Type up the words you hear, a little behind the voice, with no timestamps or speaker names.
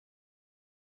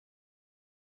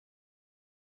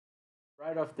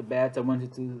Right off the bat, I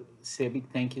wanted to say a big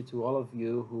thank you to all of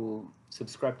you who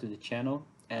subscribe to the channel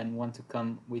and want to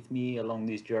come with me along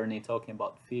this journey talking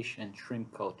about fish and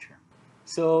shrimp culture.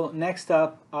 So next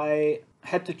up, I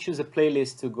had to choose a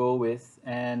playlist to go with,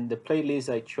 and the playlist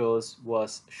I chose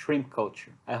was shrimp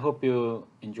culture. I hope you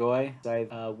enjoy.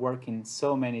 I've worked in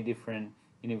so many different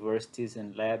universities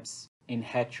and labs, in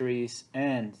hatcheries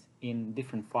and in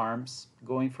different farms,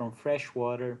 going from fresh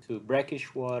water to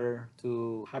brackish water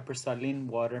to hypersaline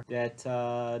water, that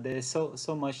there's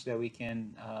so much that we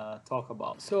can talk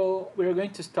about. So we're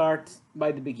going to start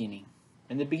by the beginning,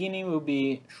 and the beginning will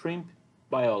be shrimp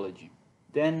biology.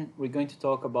 Then we're going to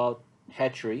talk about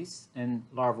hatcheries and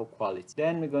larval quality.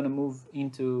 Then we're going to move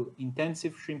into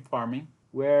intensive shrimp farming,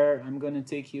 where I'm going to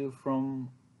take you from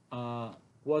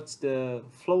what's the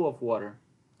flow of water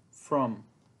from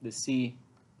the sea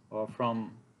or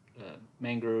from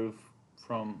mangrove,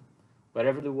 from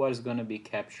wherever the water is going to be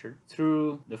captured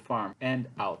through the farm and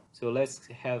out. So let's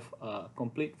have a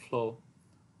complete flow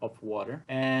of water.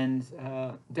 And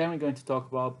then we're going to talk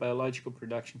about biological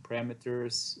production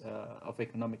parameters of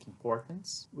economic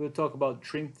importance. We'll talk about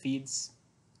shrimp feeds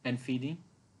and feeding,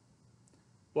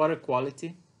 water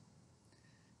quality.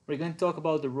 We're going to talk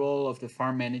about the role of the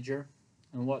farm manager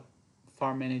and what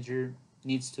farm manager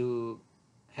needs to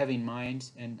have in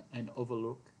mind and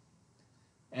overlook.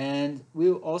 And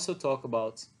we'll also talk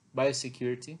about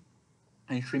biosecurity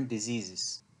and shrimp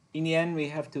diseases. In the end, we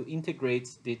have to integrate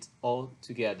it all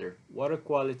together: water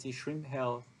quality, shrimp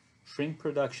health, shrimp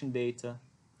production data,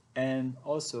 and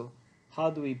also how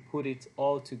do we put it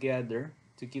all together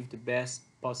to give the best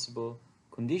possible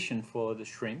condition for the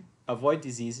shrimp, avoid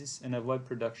diseases, and avoid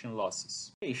production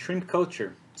losses. Hey, shrimp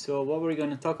culture. So what we're going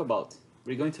to talk about?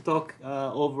 We're going to talk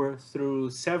over through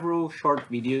several short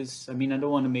videos. I mean, I don't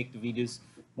want to make the videos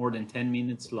more than 10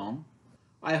 minutes long.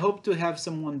 I hope to have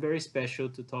someone very special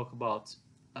to talk about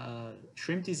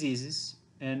shrimp diseases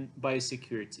and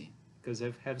biosecurity, because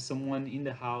I have someone in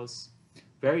the house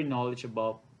very knowledgeable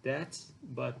about that,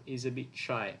 but is a bit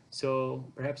shy. So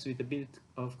perhaps with a bit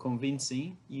of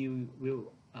convincing, you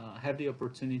will have the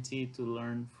opportunity to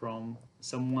learn from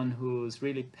someone who's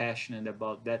really passionate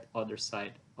about that other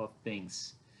side of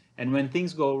things. And when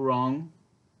things go wrong,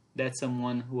 that's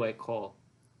someone who I call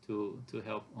to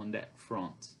help on that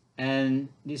front. And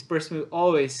this person will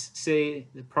always say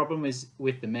the problem is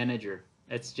with the manager.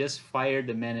 Let's just fire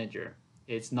the manager.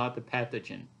 It's not the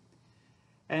pathogen.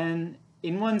 And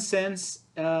in one sense,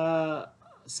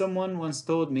 someone once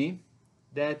told me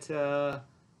that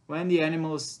when the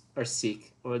animals are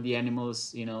sick or the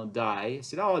animals, die, I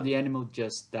said, "Oh, the animal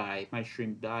just die. My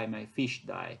shrimp die. My fish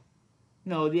die."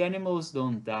 No, the animals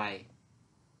don't die.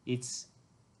 It's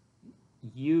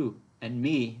you and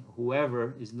me,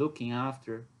 whoever is looking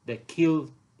after, that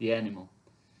killed the animal.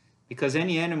 Because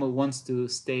any animal wants to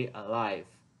stay alive.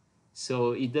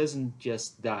 So it doesn't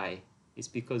just die. It's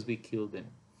because we killed them.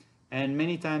 And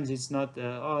many times it's not,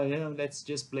 let's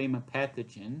just blame a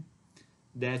pathogen.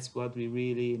 That's what we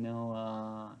really,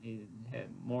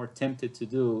 more tempted to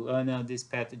do. Oh no, this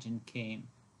pathogen came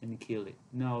and killed it.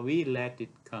 No, we let it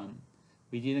come.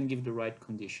 We didn't give the right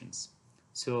conditions.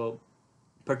 So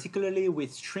particularly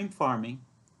with shrimp farming,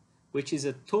 which is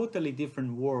a totally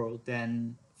different world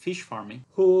than fish farming.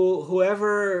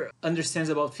 Whoever understands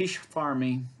about fish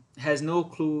farming has no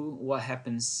clue what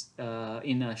happens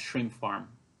in a shrimp farm.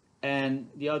 And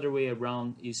the other way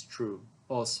around is true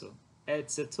also.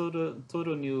 It's a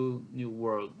total new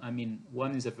world. I mean,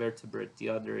 one is a vertebrate, the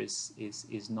other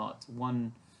is not.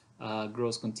 One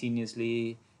grows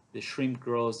continuously. The shrimp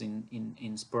grows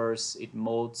in spurs, it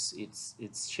molts,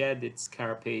 it's shed its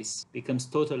carapace, becomes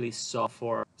totally soft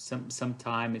for some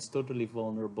time, it's totally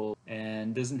vulnerable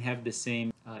and doesn't have the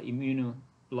same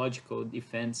immunological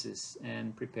defenses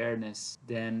and preparedness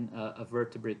than a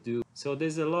vertebrate do. So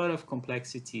there's a lot of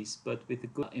complexities, but with a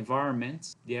good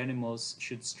environment, the animals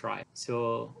should strive.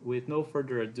 So with no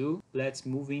further ado, let's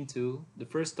move into the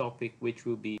first topic, which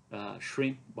will be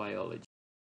shrimp biology.